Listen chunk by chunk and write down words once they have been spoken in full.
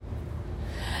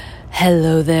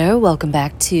Hello there. Welcome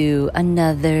back to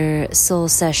another soul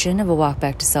session of A Walk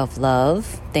Back to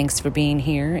Self-Love. Thanks for being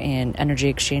here and energy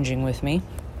exchanging with me.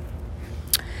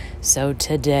 So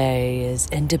today is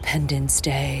Independence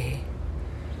Day.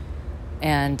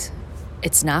 And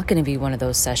it's not going to be one of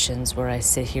those sessions where I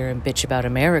sit here and bitch about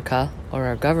America or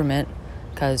our government,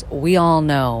 because we all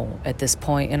know at this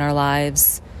point in our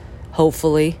lives,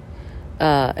 hopefully,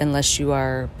 unless you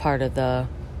are part of the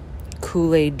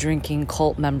Kool-Aid drinking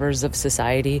cult members of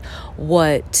society,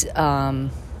 what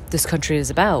this country is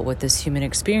about, what this human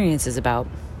experience is about.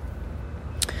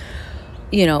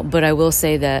 But I will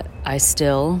say that I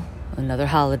still, another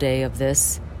holiday of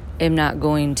this, am not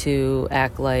going to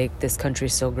act like this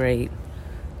country's so great.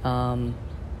 Even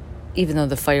though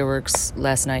the fireworks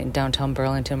last night in downtown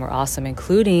Burlington were awesome,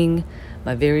 including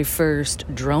my very first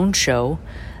drone show.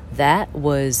 That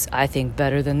was, I think,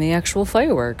 better than the actual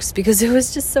fireworks because it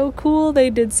was just so cool. They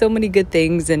did so many good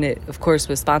things, and it, of course,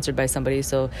 was sponsored by somebody,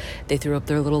 so they threw up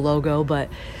their little logo, but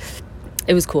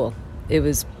it was cool. It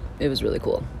was really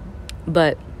cool.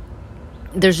 But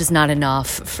there's just not enough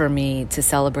for me to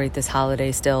celebrate this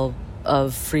holiday still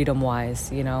of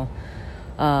freedom-wise, and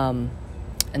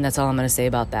that's all I'm going to say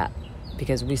about that,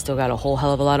 because we still got a whole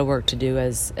hell of a lot of work to do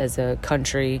as a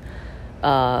country.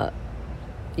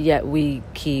 Yet we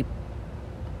keep,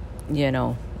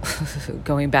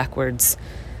 going backwards.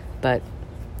 But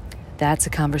that's a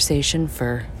conversation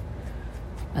for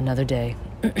another day.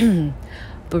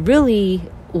 But really,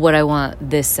 what I want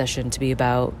this session to be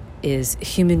about is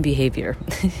human behavior.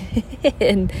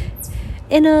 in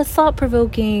a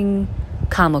thought-provoking,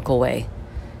 comical way.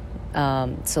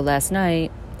 So last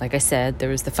night, like I said, there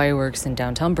was the fireworks in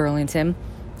downtown Burlington.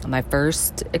 My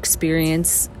first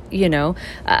experience,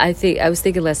 I was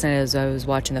thinking last night as I was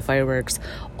watching the fireworks,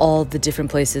 all the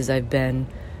different places I've been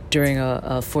during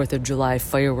a 4th of July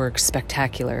fireworks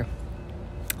spectacular.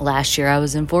 Last year I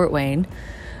was in Fort Wayne,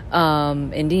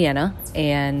 Indiana,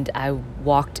 and I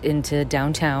walked into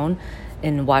downtown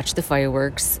and watched the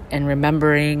fireworks and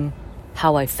remembering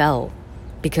how I felt,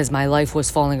 because my life was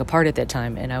falling apart at that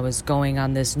time and I was going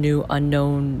on this new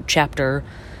unknown chapter,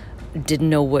 didn't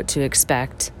know what to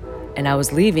expect. And I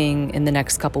was leaving in the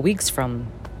next couple weeks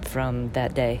from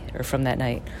that day or from that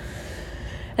night.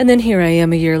 And then here I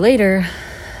am a year later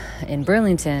in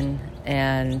Burlington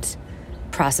and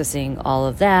processing all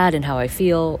of that and how I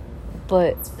feel.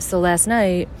 So last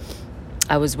night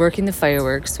I was working the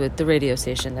fireworks with the radio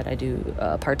station that I do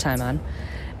part-time on.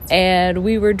 And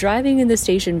we were driving in the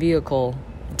station vehicle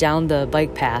down the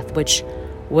bike path, which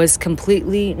was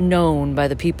completely known by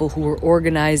the people who were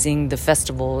organizing the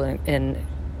festival and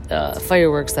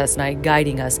fireworks last night,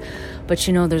 guiding us. But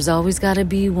there's always got to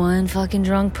be one fucking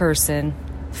drunk person,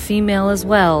 female as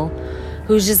well,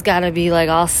 who's just got to be like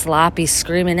all sloppy,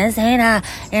 screaming, you're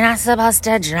not supposed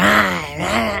to drive.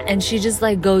 And she just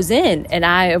like goes in. And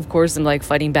I, of course, am like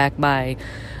fighting back my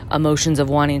emotions of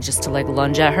wanting just to like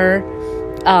lunge at her.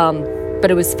 But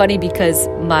it was funny because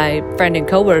my friend and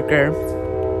coworker,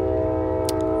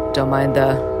 don't mind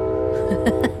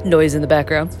the noise in the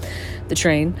background, the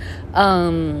train,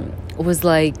 was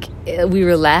like, we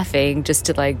were laughing just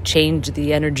to like change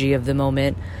the energy of the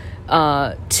moment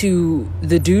to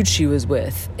the dude she was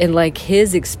with and like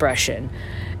his expression.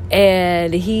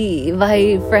 And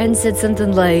my friend said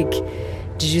something like,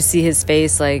 did you see his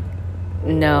face? Like,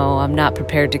 no, I'm not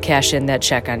prepared to cash in that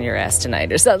check on your ass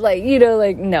tonight, or something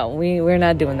like, no, we're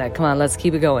not doing that. Come on, let's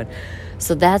keep it going.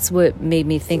 So that's what made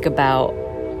me think about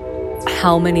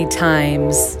how many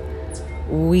times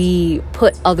we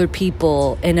put other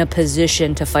people in a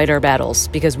position to fight our battles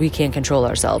because we can't control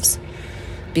ourselves,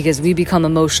 because we become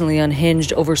emotionally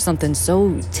unhinged over something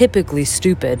so typically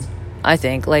stupid. I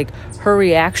think like her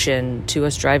reaction to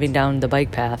us driving down the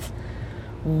bike path,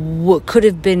 what could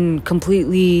have been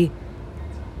completely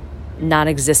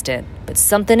non-existent, but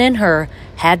something in her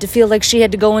had to feel like she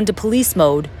had to go into police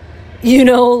mode,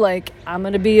 like, I'm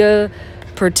gonna be a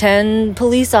pretend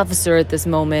police officer at this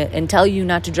moment and tell you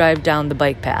not to drive down the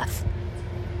bike path,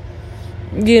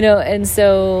 and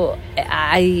so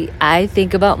I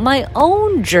think about my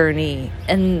own journey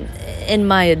and in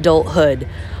my adulthood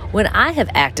when I have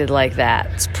acted like that.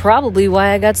 It's probably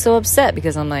why I got so upset,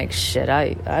 because I'm like, shit,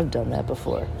 I've done that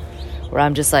before, where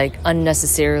I'm just like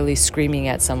unnecessarily screaming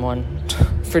at someone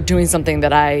for doing something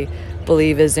that I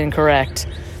believe is incorrect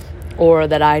or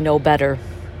that I know better.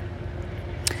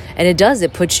 And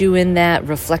it puts you in that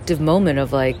reflective moment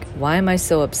of like, why am I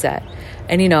so upset?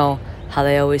 And how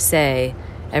they always say,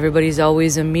 everybody's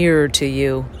always a mirror to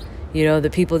you. The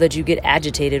people that you get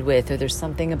agitated with, or there's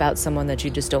something about someone that you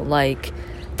just don't like,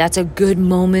 that's a good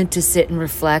moment to sit and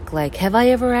reflect, like, have I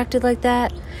ever acted like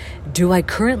that? Do I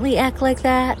currently act like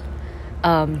that?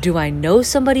 Do I know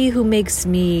somebody who makes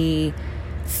me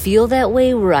feel that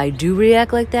way, where I do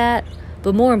react like that?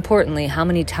 But more importantly, how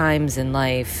many times in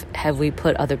life have we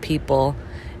put other people,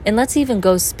 and let's even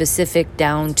go specific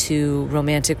down to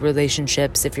romantic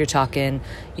relationships. If you're talking,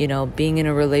 being in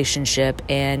a relationship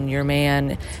and your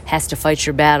man has to fight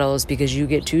your battles because you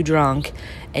get too drunk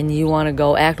and you want to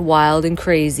go act wild and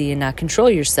crazy and not control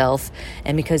yourself.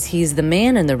 And because he's the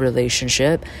man in the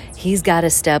relationship, he's got to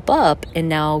step up and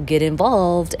now get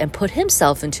involved and put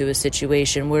himself into a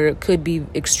situation where it could be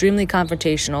extremely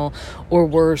confrontational, or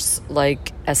worse,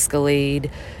 like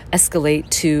escalate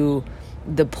to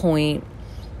the point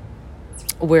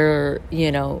where,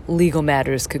 legal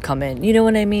matters could come in. You know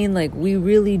what I mean? Like, we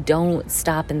really don't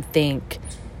stop and think,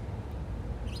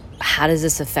 how does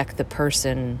this affect the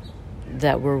person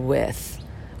that we're with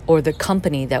or the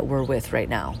company that we're with right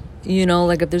now?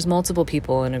 Like if there's multiple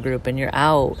people in a group and you're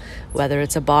out, whether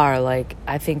it's a bar, like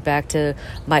I think back to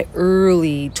my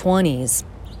early 20s.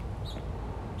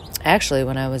 Actually,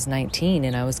 when I was 19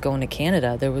 and I was going to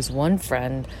Canada, there was one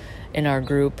friend in our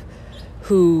group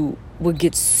who would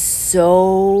get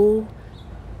so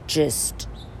just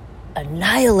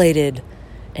annihilated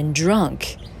and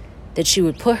drunk that she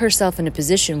would put herself in a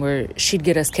position where she'd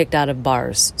get us kicked out of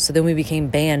bars. So then we became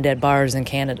banned at bars in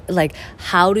Canada. Like,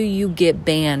 how do you get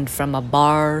banned from a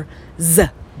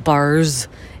bars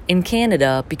in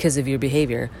Canada because of your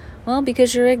behavior? Well,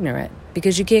 because you're ignorant,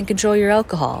 because you can't control your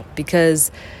alcohol,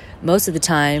 because most of the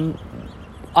time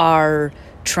our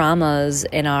traumas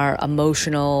and our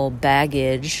emotional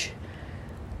baggage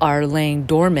are laying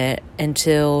dormant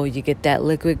until you get that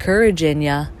liquid courage in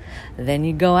you. Then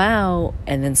you go out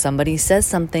and then somebody says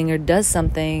something or does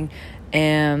something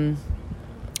and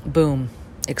boom,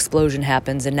 explosion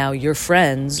happens. And now your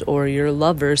friends or your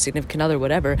lover, significant other,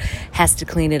 whatever, has to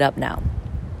clean it up now.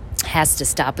 Has to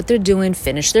stop what they're doing,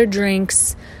 finish their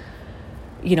drinks,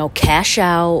 cash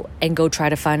out and go try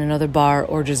to find another bar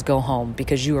or just go home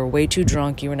because you are way too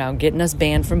drunk. You are now getting us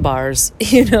banned from bars,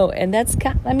 and that's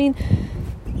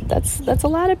a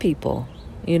lot of people,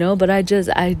 but I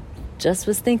just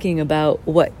was thinking about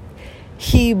what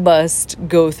he must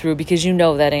go through, because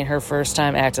that ain't her first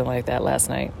time acting like that last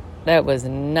night. That was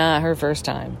not her first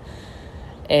time.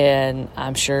 And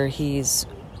I'm sure he's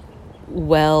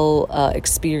well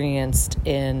experienced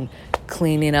in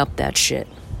cleaning up that shit.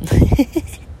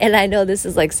 And I know this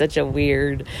is like such a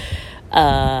weird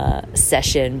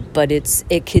session, but it's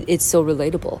so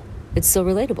relatable. It's so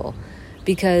relatable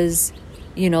because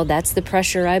that's the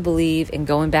pressure, I believe, in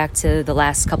going back to the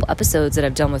last couple episodes that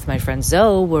I've done with my friend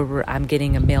Zoe, where I'm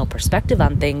getting a male perspective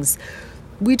on things.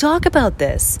 We talk about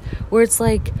this, where it's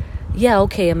like, yeah,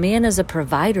 okay, a man is a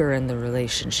provider in the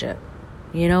relationship.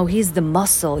 He's the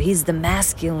muscle, he's the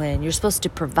masculine. You're supposed to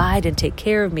provide and take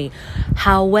care of me.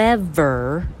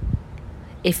 However,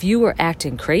 if you are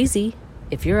acting crazy,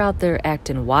 if you're out there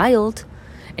acting wild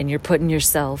and you're putting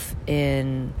yourself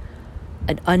in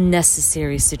an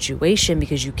unnecessary situation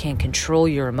because you can't control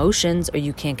your emotions or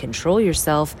you can't control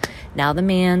yourself, now the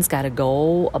man's got to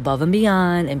go above and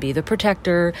beyond and be the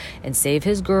protector and save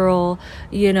his girl,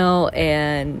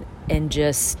 and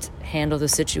just handle the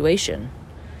situation.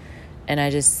 And I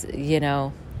just,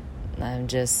 I'm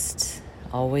just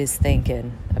always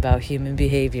thinking about human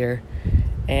behavior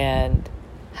and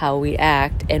how we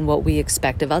act and what we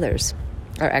expect of others.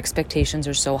 Our expectations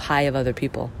are so high of other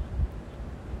people.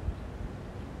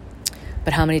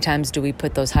 But how many times do we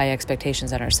put those high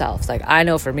expectations on ourselves? Like, I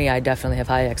know for me, I definitely have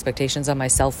high expectations on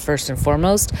myself first and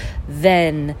foremost.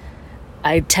 Then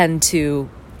I tend to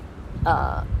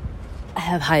have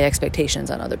high expectations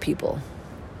on other people.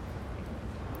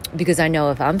 Because I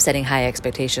know if I'm setting high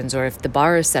expectations, or if the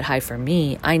bar is set high for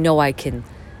me, I know I can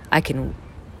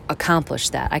accomplish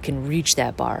that. I can reach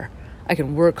that bar. I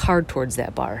can work hard towards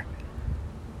that bar.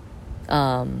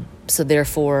 So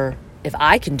therefore, if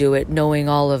I can do it, knowing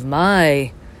all of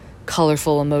my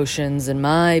colorful emotions and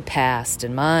my past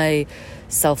and my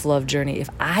self-love journey, if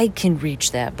I can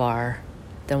reach that bar,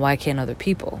 then why can't other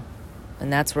people?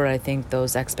 And that's where I think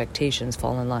those expectations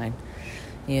fall in line,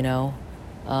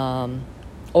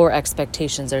 or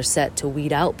expectations are set to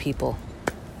weed out people,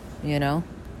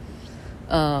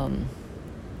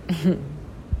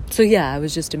 So yeah, I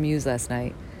was just amused last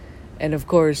night. And of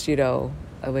course, I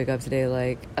wake up today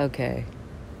like, okay,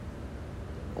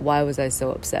 why was I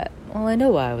so upset? Well, I know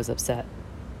why I was upset.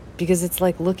 Because it's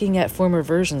like looking at former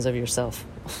versions of yourself.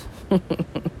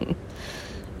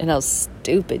 And how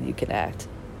stupid you can act.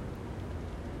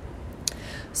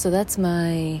 So that's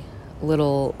my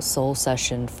little soul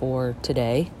session for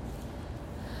today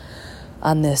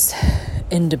on this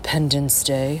Independence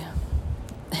Day.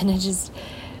 And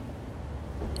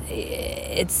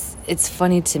it's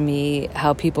funny to me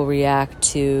how people react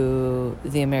to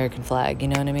the American flag, you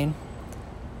know what I mean?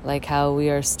 Like how we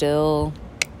are still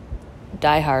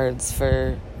diehards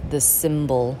for the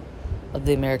symbol of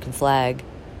the American flag,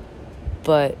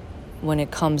 but when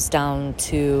it comes down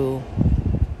to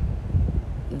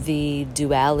the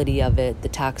duality of it, the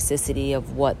toxicity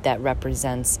of what that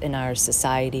represents in our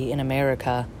society in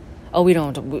America,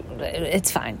 it's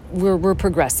fine. We're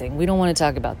progressing. We don't want to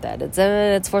talk about that. It's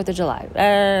 4th of July.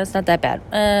 It's not that bad.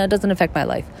 It doesn't affect my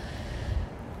life.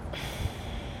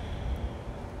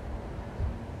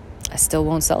 I still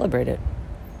won't celebrate it.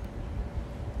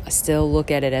 I still look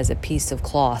at it as a piece of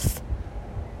cloth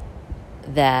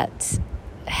that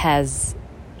has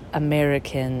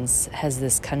Americans, has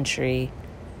this country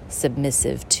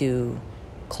submissive to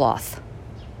cloth.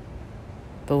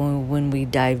 But when we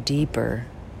dive deeper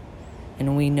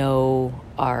and we know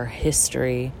our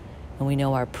history and we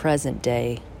know our present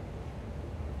day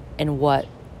and what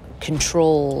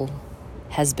control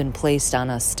has been placed on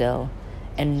us still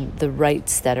and the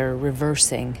rights that are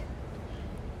reversing,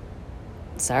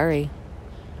 sorry,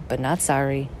 but not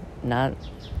sorry, not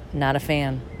a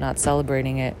fan, not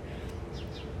celebrating it.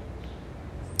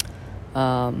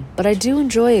 But I do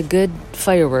enjoy a good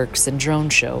fireworks and drone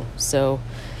show. So,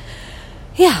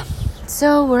 yeah.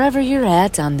 So wherever you're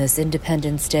at on this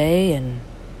Independence Day, and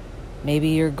maybe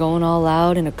you're going all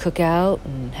out in a cookout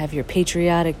and have your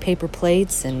patriotic paper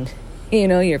plates and,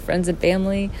 your friends and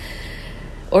family,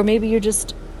 or maybe you're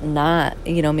just not,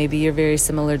 maybe you're very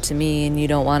similar to me and you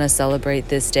don't want to celebrate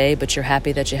this day, but you're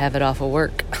happy that you have it off of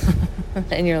work.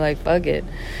 And you're like, fuck it.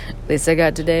 At least I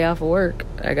got today off of work.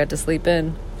 I got to sleep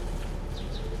in.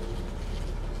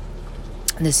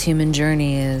 This human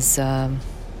journey is,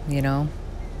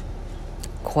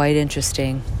 quite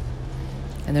interesting.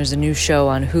 And there's a new show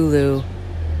on Hulu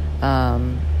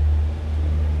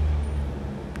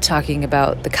talking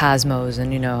about the cosmos.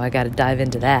 And, I got to dive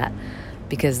into that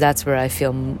because that's where I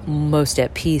feel most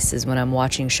at peace, is when I'm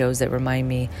watching shows that remind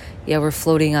me, yeah, we're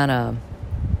floating on a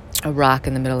rock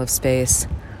in the middle of space,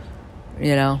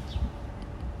 and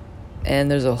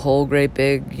there's a whole great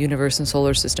big universe and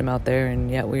solar system out there,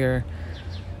 and yet we are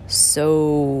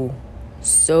so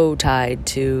tied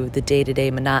to the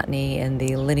day-to-day monotony and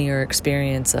the linear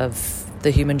experience of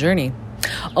the human journey.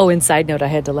 Oh, and side note, I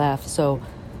had to laugh. So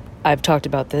I've talked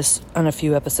about this on a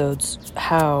few episodes,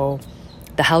 how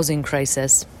the housing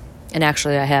crisis, and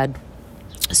actually I had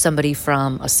somebody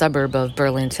from a suburb of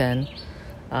Burlington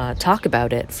talk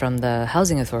about it from the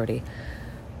housing authority.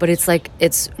 But it's like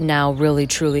it's now really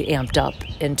truly amped up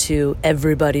into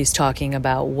everybody's talking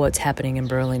about what's happening in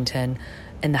Burlington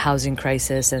and the housing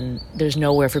crisis, and there's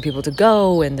nowhere for people to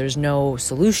go and there's no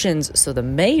solutions. So the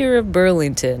mayor of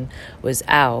Burlington was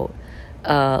out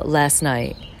last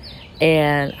night,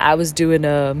 and I was doing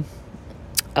a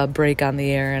break on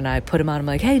the air, and I put him on. I'm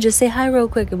like, hey, just say hi real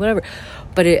quick and whatever.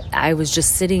 But I was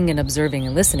just sitting and observing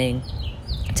and listening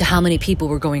to how many people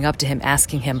were going up to him,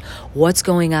 asking him, what's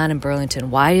going on in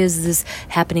Burlington? Why is this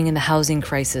happening in the housing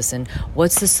crisis? And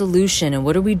what's the solution? And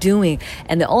what are we doing?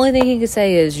 And the only thing he could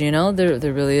say is,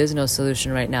 there really is no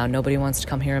solution right now. Nobody wants to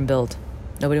come here and build.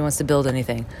 Nobody wants to build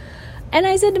anything. And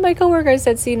I said to my coworker, I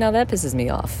said, see, now that pisses me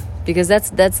off, because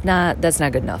that's not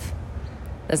good enough.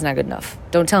 That's not good enough.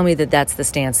 Don't tell me that that's the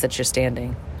stance that you're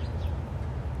standing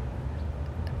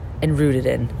and rooted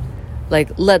in.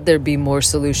 Like, let there be more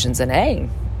solutions. And hey,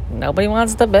 nobody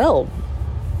wants to build.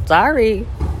 Sorry.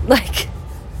 Like,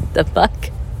 the fuck?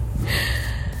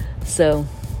 So,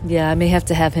 yeah, I may have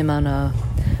to have him on a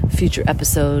future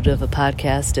episode of a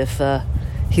podcast if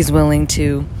he's willing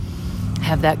to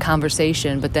have that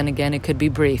conversation. But then again, it could be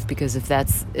brief, because if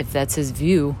that's his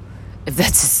view, if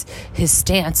that's his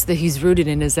stance that he's rooted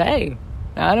in, is, hey,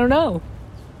 I don't know,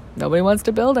 nobody wants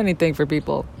to build anything for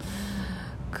people.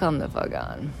 Come the fuck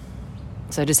on.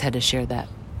 So I just had to share that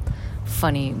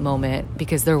funny moment,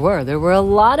 because there were a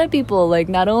lot of people, like,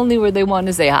 not only were they wanting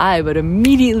to say hi, but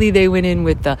immediately they went in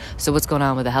with so what's going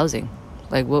on with the housing?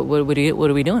 Like, what are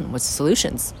we doing? What's the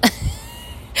solutions?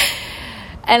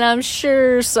 And I'm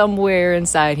sure somewhere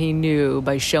inside he knew,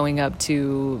 by showing up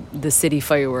to the city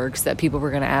fireworks, that people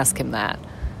were going to ask him that,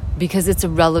 because it's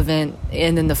irrelevant.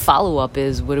 And then the follow-up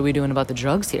is, what are we doing about the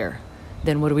drugs here?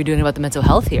 Then what are we doing about the mental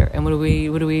health here? And what do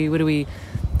we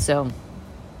so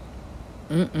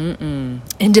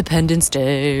Independence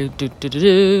Day.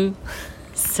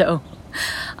 So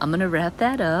I'm gonna wrap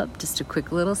that up. Just a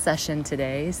quick little session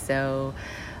today. So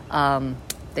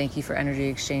thank you for energy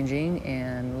exchanging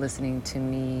and listening to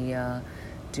me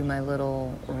do my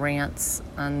little rants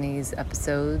on these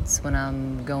episodes when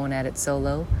I'm going at it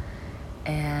solo.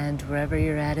 And wherever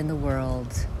you're at in the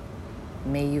world,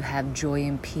 may you have joy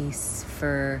and peace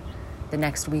for the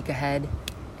next week ahead.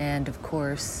 And of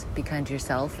course, be kind to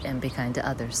yourself and be kind to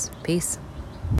others. Peace.